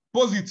project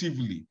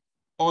positively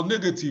or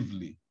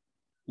negatively.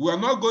 We are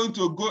not going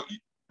to go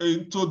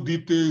into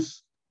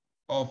details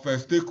of a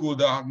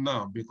stakeholder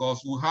now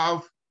because we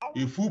have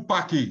a full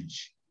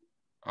package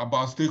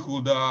about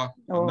stakeholder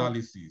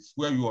analysis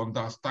where you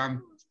understand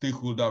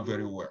stakeholder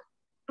very well.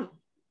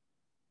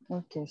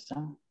 Okay,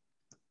 sir.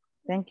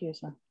 Thank you,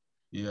 sir.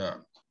 Yeah.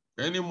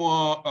 Any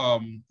more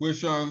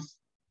questions?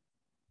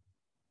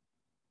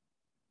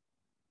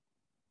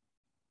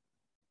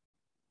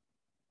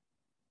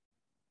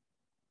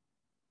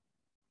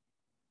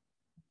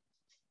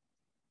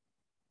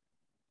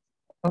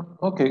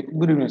 Okay,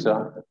 good evening,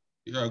 sir.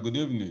 Yeah, good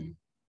evening.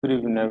 Good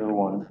evening,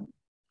 everyone.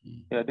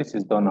 Yeah, this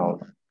is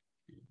Donald.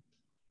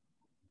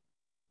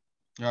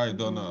 Hi,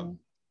 Donald.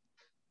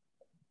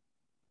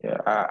 Yeah,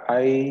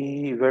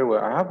 I very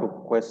well. I have a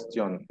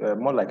question,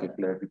 more like a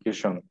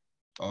clarification.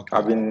 Okay.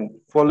 I've been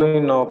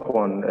following up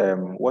on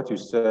what you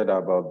said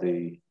about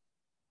the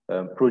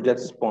project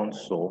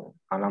sponsor,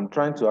 and I'm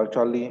trying to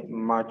actually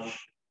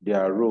match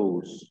their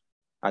roles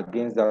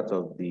against that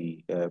of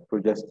the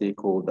project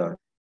stakeholders.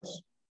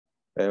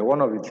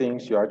 One of the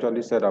things you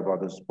actually said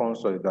about the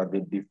sponsor is that they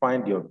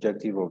define the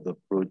objective of the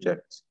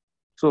project.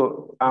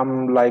 So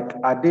I'm like,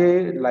 are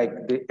they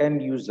like the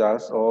end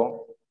users,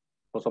 or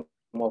for some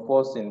of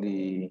us in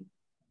the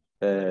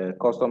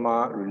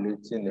customer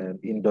relating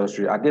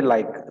industry, are they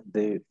like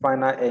the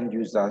final end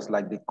users,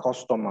 like the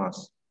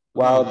customers,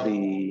 while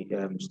the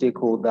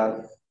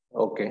stakeholders?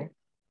 Okay.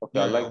 Okay.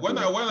 Yeah, Like when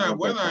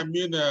I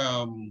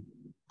mean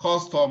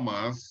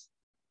customers,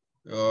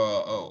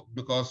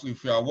 because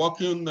if you are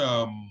working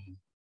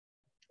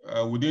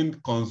within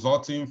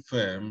consulting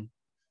firm,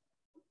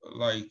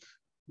 like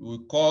we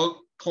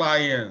call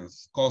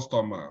clients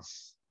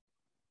customers,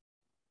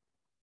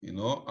 you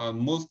know, and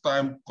most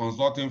time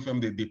consulting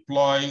firm, they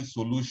deploy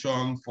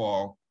solution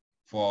for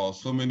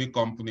so many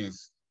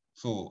companies.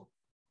 So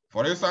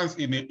for instance,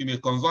 in a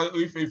consult,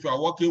 if you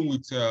are working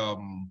with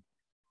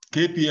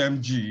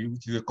KPMG,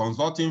 which is a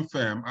consulting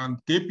firm, and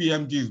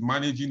KPMG is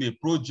managing a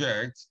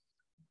project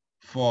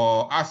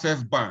for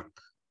Access Bank.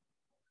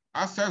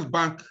 Access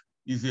Bank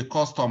is a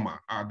customer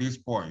at this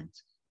point,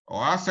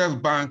 or Access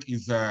Bank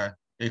is a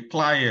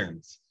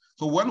client.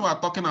 So when we are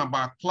talking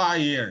about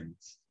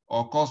clients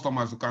or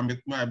customers, it can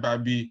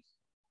be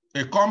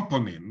a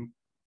company.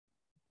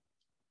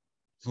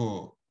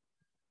 So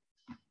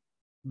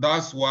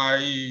that's why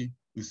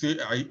you say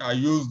I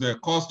use the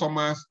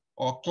customers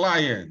or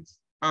clients,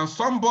 and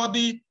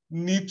somebody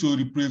need to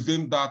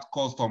represent that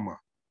customer.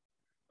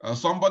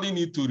 Somebody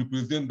need to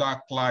represent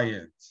that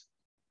client,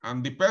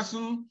 and the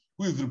person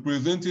who is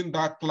representing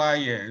that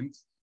client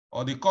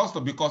or the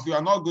customer, because you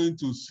are not going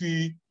to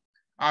see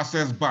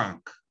Access Bank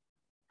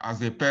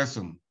as a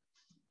person.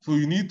 So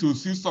you need to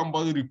see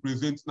somebody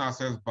representing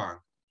Access Bank.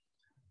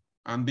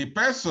 And the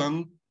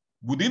person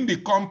within the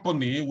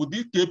company,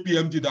 within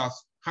KPMG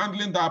that's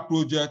handling that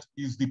project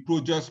is the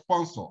project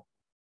sponsor.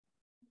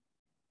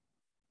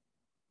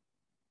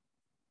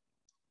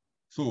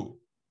 So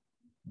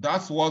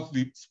that's what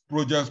the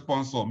project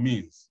sponsor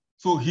means.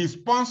 So he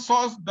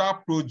sponsors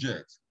that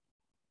project.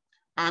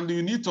 And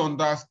you need to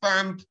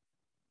understand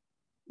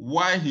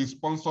why he's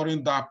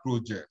sponsoring that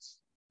project.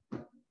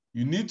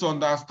 You need to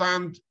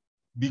understand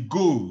the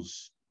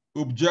goals,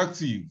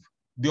 objective.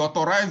 They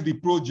authorize the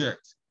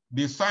project.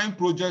 They sign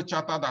project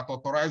charter that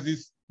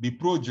authorizes the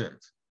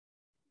project.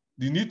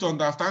 You need to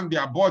understand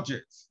their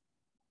budget.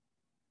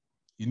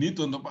 You need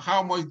to know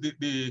how much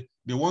they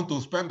want to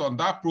spend on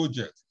that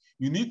project.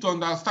 You need to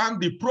understand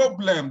the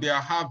problem they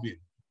are having,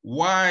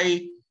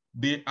 why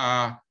they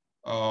are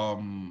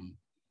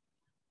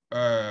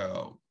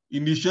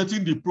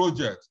initiating the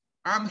project.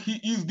 And he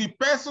is the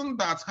person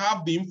that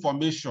have the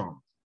information.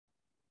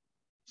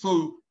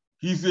 So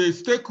he's a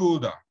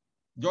stakeholder.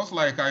 Just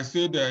like I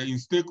said in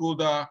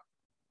stakeholder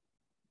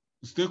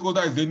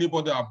is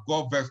anybody that have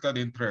got vested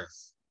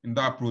interest in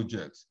that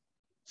project.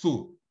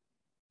 So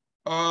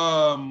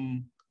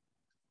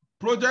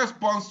project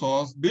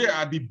sponsors, they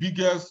are the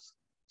biggest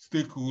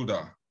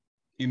stakeholder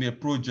in a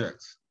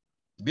project.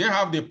 They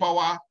have the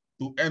power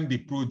to end the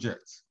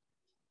project.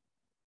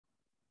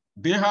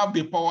 They have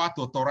the power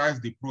to authorize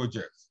the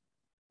project.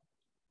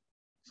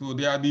 So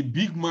they are the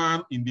big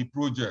man in the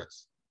project.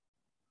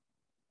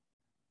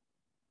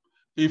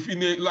 If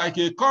in like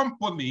a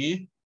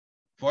company,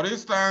 for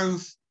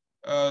instance,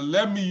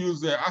 let me use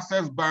the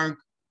Access Bank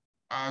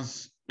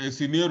as a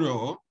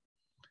scenario.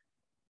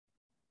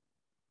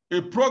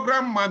 A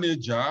program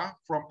manager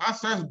from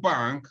Access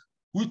Bank,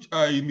 which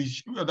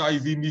that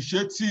is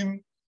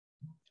initiating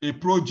a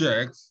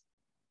project,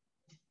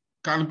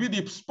 can be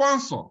the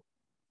sponsor.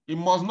 It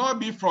must not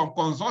be from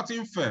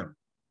consulting firm.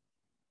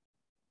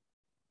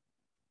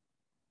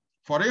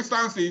 For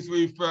instance,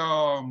 if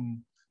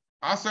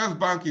Access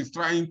Bank is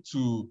trying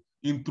to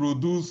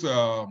introduce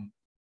a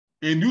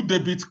new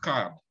debit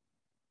card,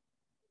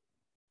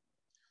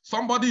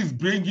 somebody is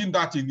bringing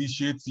that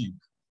initiative.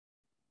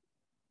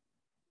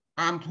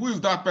 And who is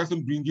that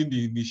person bringing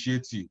the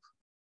initiative?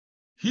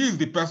 He is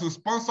the person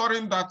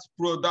sponsoring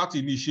that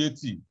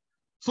initiative.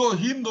 So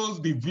he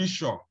knows the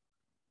vision.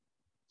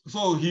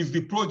 So he's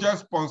the project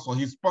sponsor.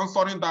 He's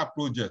sponsoring that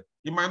project.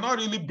 He might not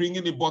really bring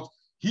in it, but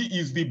he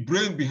is the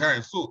brain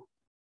behind. So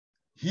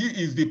he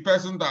is the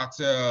person that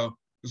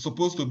is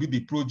supposed to be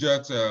the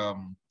project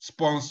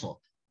sponsor.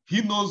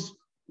 He knows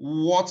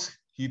what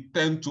he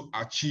tends to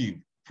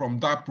achieve from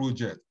that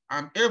project.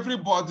 And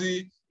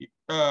everybody,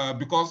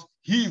 because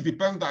he is the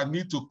person that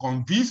needs to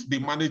convince the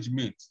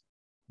management,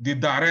 the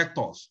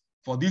directors,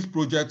 for this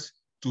project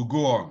to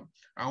go on.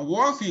 And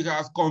once he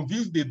has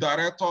convinced the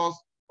directors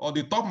or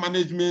the top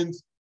management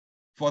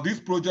for this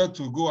project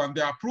to go, and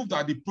they approve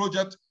that the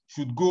project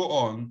should go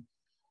on,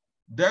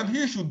 then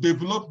he should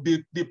develop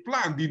the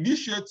plan, the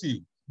initiative,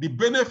 the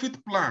benefit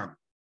plan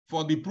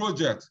for the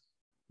project.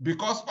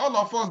 Because all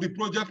of us, the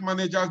project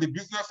managers, the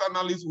business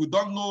analysts, we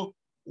don't know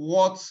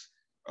what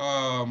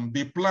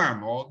the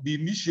plan or the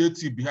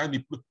initiative behind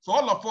it. So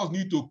all of us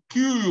need to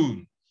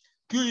queue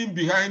in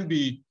behind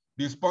the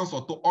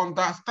sponsor to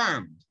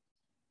understand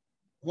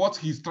what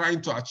he's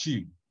trying to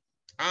achieve.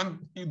 And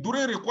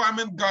during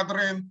requirement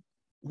gathering,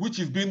 which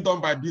is being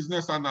done by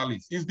business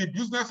analysts, is the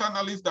business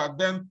analyst that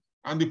then,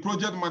 and the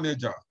project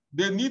manager,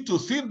 they need to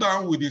sit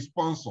down with the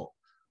sponsor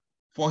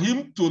for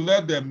him to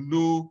let them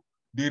know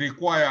the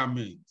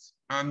requirements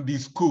and the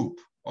scope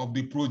of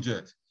the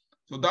project.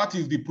 So that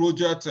is the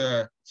project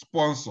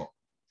sponsor.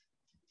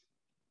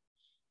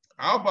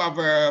 I hope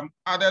I've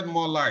added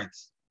more light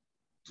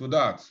to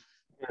that.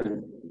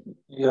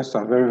 Yes,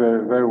 sir. Very,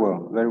 very, very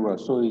well. Very well.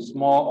 So it's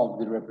more of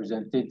the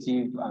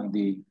representative and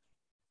the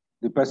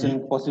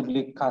person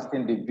possibly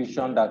casting the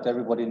vision that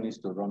everybody needs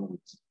to run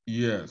with.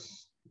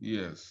 Yes,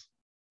 yes.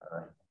 All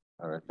right.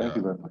 All right. Thank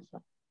you very much, sir.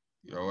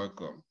 You're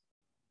welcome.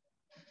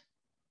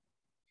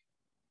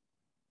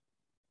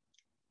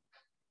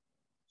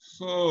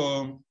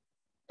 So,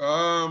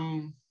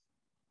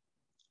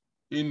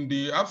 in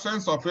the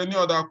absence of any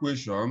other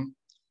question,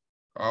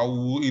 I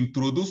will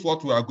introduce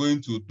what we are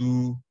going to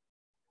do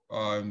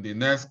in the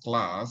next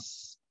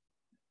class.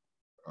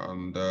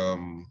 And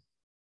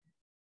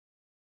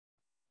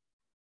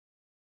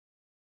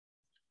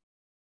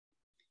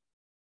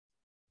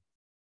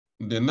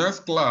in the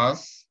next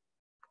class,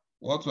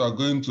 what we are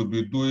going to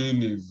be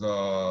doing is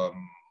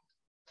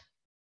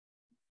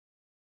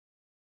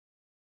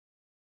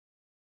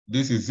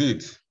this is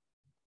it.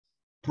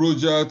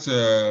 Project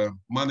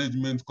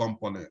management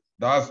component.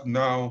 That's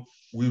now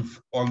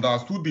we've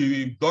understood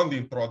done the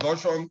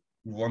introduction.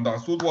 We've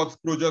understood what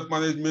project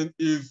management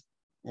is.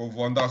 We've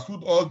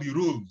understood all the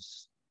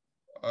rules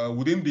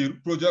within the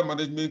project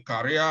management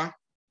career,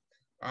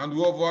 and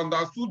we have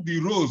understood the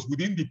roles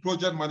within the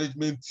project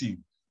management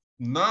team.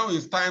 Now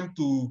it's time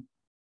to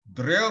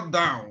drill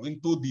down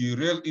into the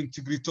real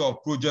integrity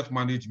of project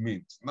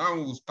management. Now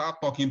we'll start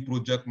talking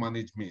project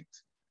management.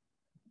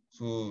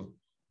 So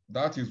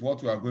that is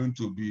what we are going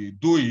to be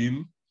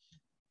doing.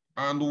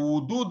 And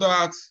we'll do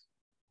that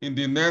in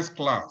the next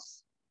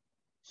class.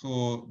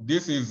 So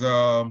this is,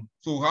 so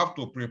we have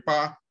to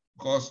prepare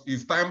because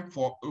it's time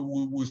for,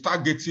 we'll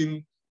start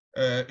getting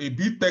a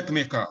bit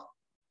technical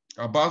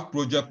about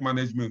project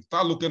management.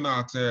 Start looking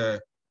at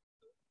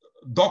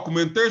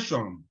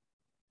documentation,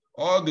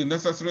 all the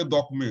necessary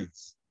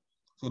documents.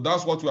 So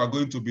that's what we are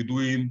going to be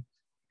doing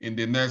in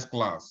the next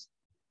class.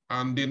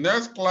 And the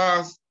next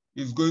class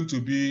is going to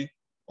be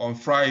on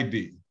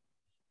Friday,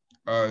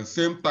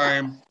 same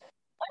time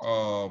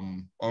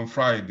on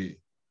Friday.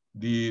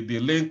 The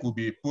link will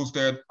be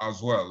posted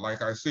as well.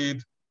 Like I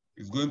said,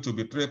 it's going to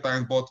be 3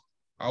 times, but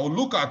I will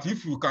look at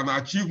if you can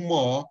achieve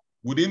more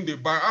within the,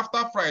 by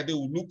after Friday,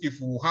 we'll look if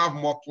we'll have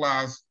more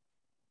class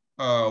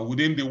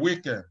within the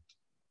weekend.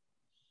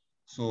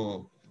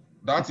 So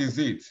that is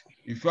it.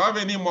 If you have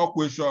any more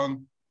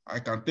question, I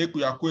can take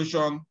your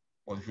question,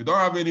 but if you don't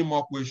have any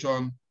more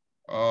question,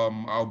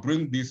 I'll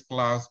bring this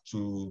class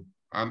to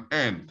an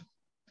end.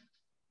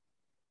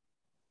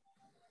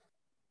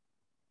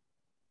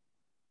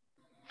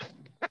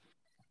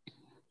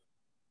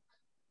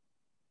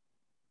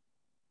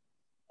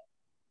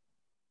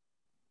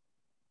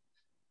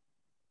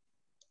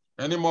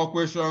 Any more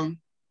question?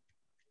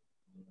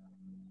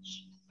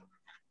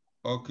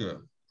 Okay.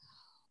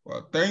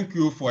 Well, thank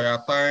you for your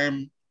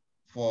time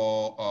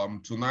for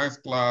tonight's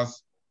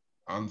class,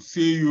 and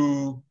see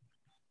you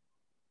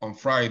on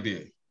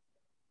Friday.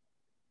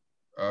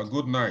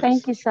 Good night.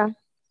 Thank you, sir.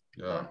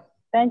 Yeah.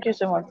 Thank you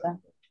so much, sir.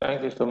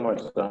 Thank you so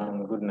much,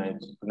 sir. Good night.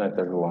 Good night,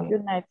 everyone.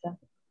 Good night, sir.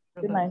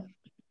 Good night.